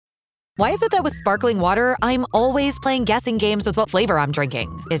Why is it that with sparkling water, I'm always playing guessing games with what flavor I'm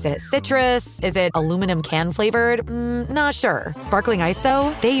drinking? Is it citrus? Is it aluminum can flavored? Not sure. Sparkling ice,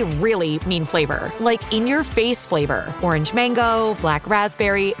 though, they really mean flavor. Like in-your-face flavor. Orange mango, black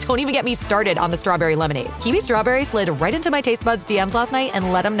raspberry. Don't even get me started on the strawberry lemonade. Kiwi strawberry slid right into my taste buds DMs last night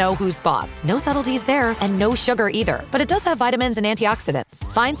and let them know who's boss. No subtleties there, and no sugar either. But it does have vitamins and antioxidants.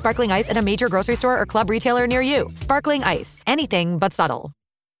 Find sparkling ice at a major grocery store or club retailer near you. Sparkling ice. Anything but subtle.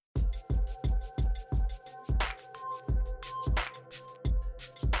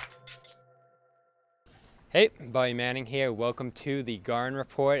 Hey, Bobby Manning here. Welcome to the Garden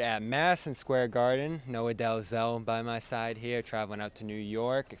Report at Madison Square Garden. Noah Dalzell by my side here, traveling out to New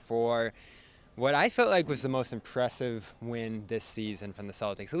York for what I felt like was the most impressive win this season from the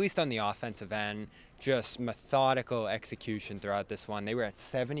Celtics, at least on the offensive end. Just methodical execution throughout this one. They were at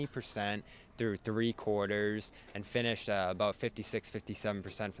 70% through 3 quarters and finished about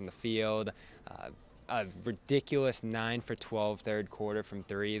 56-57% from the field. A ridiculous 9 for 12 third quarter from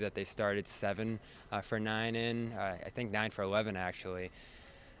 3 that they started 7 for 9 in. I think 9 for 11 actually.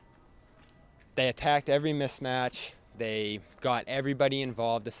 They attacked every mismatch. They got everybody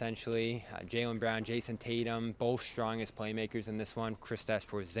involved essentially. Jaylen Brown, Jason Tatum, both strongest playmakers in this one. Kristaps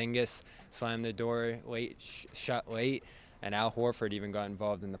Porzingis slammed the door shut late, and Al Horford even got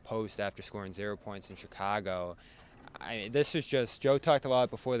involved in the post after scoring 0 points in Chicago. This is just, Joe talked a lot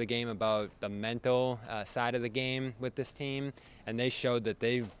before the game about the mental side of the game with this team, and they showed that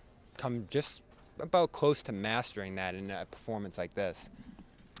they've come just about close to mastering that in a performance like this.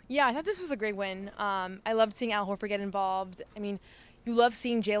 Yeah, I thought this was a great win. I loved seeing Al Horford get involved. I mean, you love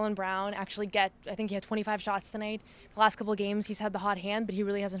seeing Jaylen Brown actually get, I think he had 25 shots tonight. The last couple of games he's had the hot hand, but he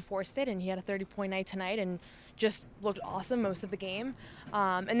really hasn't forced it, and he had a 30-point night tonight and just looked awesome most of the game.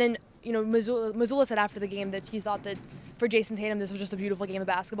 And then, you know, Mazzulla said after the game that he thought that for Jason Tatum, this was just a beautiful game of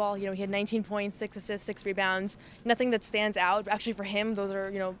basketball. You know, he had 19 points, 6 assists, 6 rebounds. Nothing that stands out. Actually, for him, those are,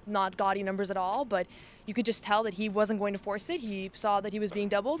 you know, not gaudy numbers at all, but you could just tell that he wasn't going to force it. He saw that he was being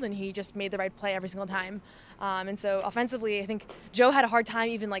doubled, and he just made the right play every single time. And so offensively, I think Joe had a hard time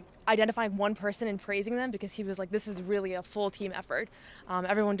even like identifying one person and praising them, because he was like, this is really a full team effort.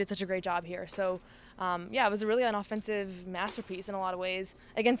 Everyone did such a great job here. So yeah, it was really an offensive masterpiece in a lot of ways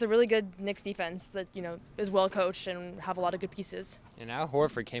against a really good Knicks defense that, you know, is well coached and have a lot of good pieces. And Al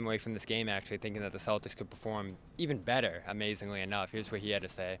Horford came away from this game actually thinking that the Celtics could perform even better, amazingly enough. Here's what he had to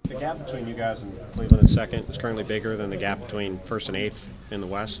say. The gap between you guys and Cleveland in second is currently bigger than the gap between first and eighth in the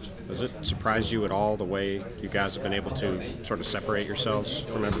West. Does it surprise you at all the way you guys have been able to sort of separate yourselves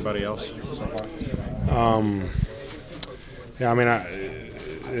from everybody else so far? Yeah, I mean,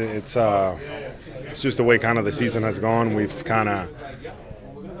 it's just the way kind of the season has gone. We've kind of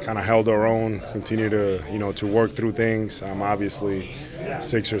held our own, continue to work through things. Obviously,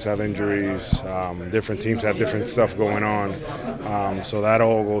 Sixers have injuries. Different teams have different stuff going on. So that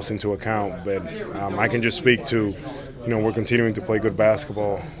all goes into account. But I can just speak to, you know, we're continuing to play good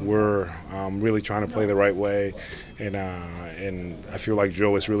basketball. We're really trying to play the right way. And I feel like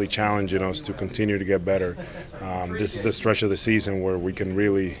Joe is really challenging us to continue to get better. This is a stretch of the season where we can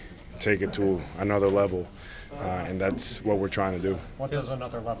really take it to another level, and that's what we're trying to do. What does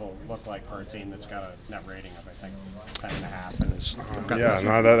another level look like for a team that's got a net rating of, I think, 10.5? And is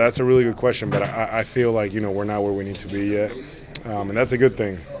that's a really good question, but I feel like, you know, we're not where we need to be yet, and that's a good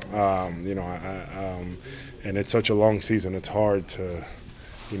thing. You know, and it's such a long season. It's hard to,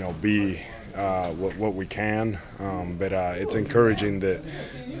 you know, be what we can, but it's encouraging that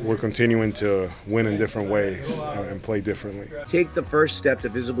we're continuing to win in different ways and play differently. Take the first step to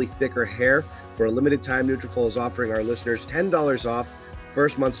visibly thicker hair. For a limited time, Nutrafol is offering our listeners $10 off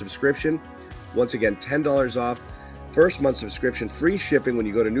first month subscription. Once again, $10 off first month subscription, free shipping when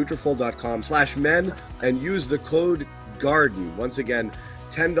you go to Nutrafol.com/men and use the code GARDEN. Once again,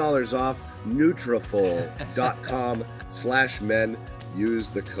 $10 off Nutrafol.com/men.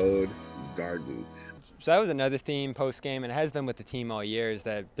 Use the code GARDEN. So that was another theme post-game, and it has been with the team all year, is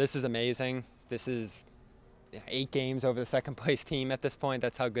that this is amazing. This is 8 games over the second-place team at this point.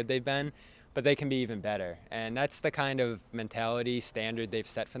 That's how good they've been. But they can be even better. And that's the kind of mentality, standard they've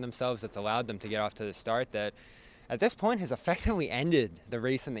set for themselves that's allowed them to get off to the start that at this point has effectively ended the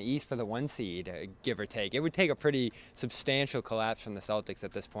race in the East for the 1 seed, give or take. It would take a pretty substantial collapse from the Celtics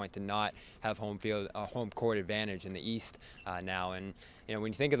at this point to not have home court advantage in the East now. And you know,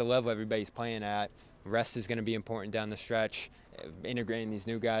 when you think of the level everybody's playing at, rest is going to be important down the stretch. Integrating these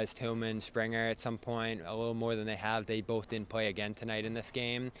new guys, Tillman, Springer, at some point, a little more than they have. They both didn't play again tonight in this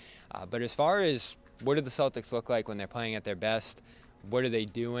game. But as far as what do the Celtics look like when they're playing at their best, what are they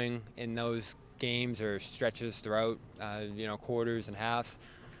doing in those games or stretches throughout, quarters and halves?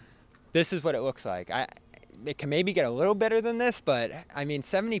 this is what it looks like. It can maybe get a little better than this, but I mean,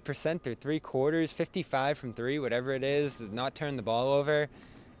 70% through 3 quarters, 55 from 3, whatever it is, not turn the ball over.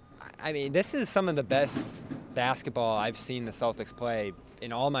 I mean, this is some of the best basketball I've seen the Celtics play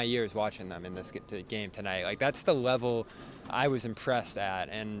in all my years watching them in this game tonight. Like, that's the level I was impressed at.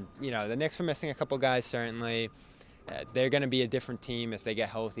 And, you know, the Knicks were missing a couple guys, certainly. They're going to be a different team if they get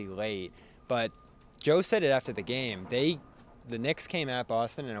healthy late. But Joe said it after the game. The Knicks came at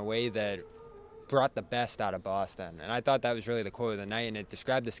Boston in a way that brought the best out of Boston. And I thought that was really the quote of the night, and it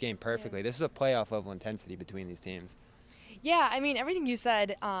described this game perfectly. Yeah. This is a playoff level intensity between these teams. Yeah, I mean, everything you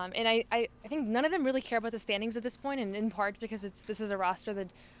said, and I think none of them really care about the standings at this point, and in part because this is a roster that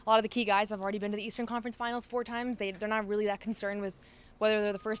a lot of the key guys have already been to the Eastern Conference Finals 4 times. They're not really that concerned with whether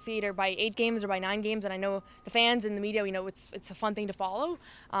they're the first seed or by 8 games or by 9 games. And I know the fans and the media, you know, it's a fun thing to follow.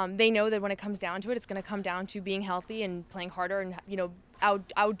 They know that when it comes down to it, it's going to come down to being healthy and playing harder and, you know,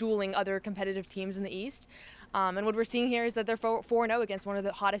 out-dueling other competitive teams in the East. And what we're seeing here is that they're 4-0 against one of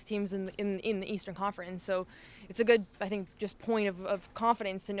the hottest teams in the Eastern Conference. So it's a good, I think, just point of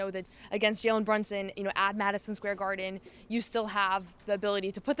confidence to know that against Jalen Brunson, you know, at Madison Square Garden, you still have the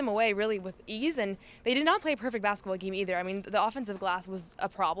ability to put them away really with ease. And they did not play a perfect basketball game either. I mean, the offensive glass was a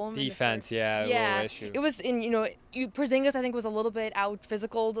problem. Defense, a little issue. It was Porzingis, I think, was a little bit out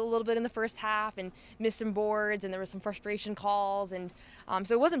physicaled a little bit in the first half and missed some boards, and there was some frustration calls. And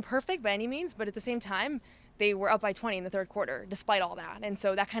so it wasn't perfect by any means, but at the same time, they were up by 20 in the third quarter, despite all that. And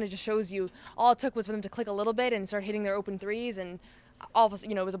so that kind of just shows you all it took was for them to click a little bit and start hitting their open threes, and all of a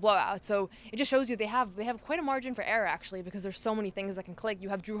sudden, you know, it was a blowout. So it just shows you they have quite a margin for error, actually, because there's so many things that can click. You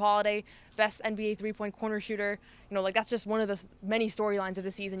have Drew Holiday, best NBA three-point corner shooter. You know, like, that's just one of the many storylines of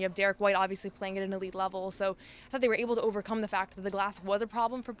the season. You have Derek White obviously playing at an elite level. So I thought they were able to overcome the fact that the glass was a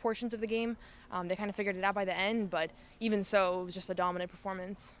problem for portions of the game. They kind of figured it out by the end, but even so, it was just a dominant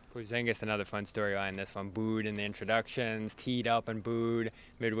performance. Porzingis, another fun storyline. This one, booed in the introductions, teed up and booed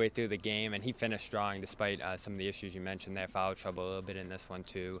midway through the game, and he finished strong despite some of the issues you mentioned there. Foul trouble a little bit in this one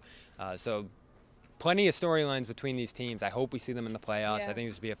too. So plenty of storylines between these teams. I hope we see them in the playoffs. Yeah. I think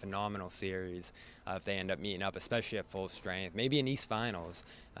this will be a phenomenal series if they end up meeting up, especially at full strength. Maybe an East Finals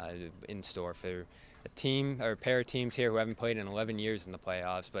in store for a team or a pair of teams here who haven't played in 11 years in the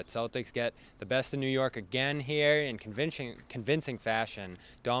playoffs. But Celtics get the best of New York again here in convincing fashion.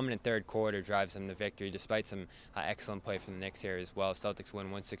 Dominant third quarter drives them to victory despite some excellent play from the Knicks here as well. Celtics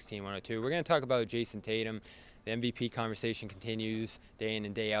win 116-102. We're going to talk about Jason Tatum. The MVP conversation continues day in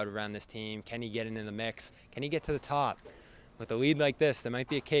and day out around this team. Can he get into the mix? Can he get to the top? With a lead like this, there might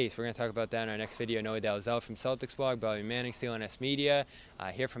be a case. We're going to talk about that in our next video. Noah Dalzell from Celtics blog, Bobby Manning, CLNS Media,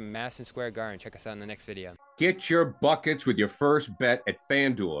 here from Madison Square Garden. Check us out in the next video. Get your buckets with your first bet at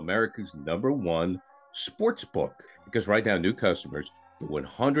FanDuel, America's #1 sports book. Because right now, new customers get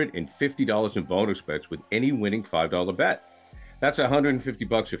 $150 in bonus bets with any winning $5 bet. That's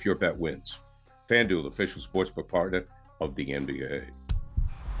 $150 if your bet wins. FanDuel, official sportsbook partner of the NBA.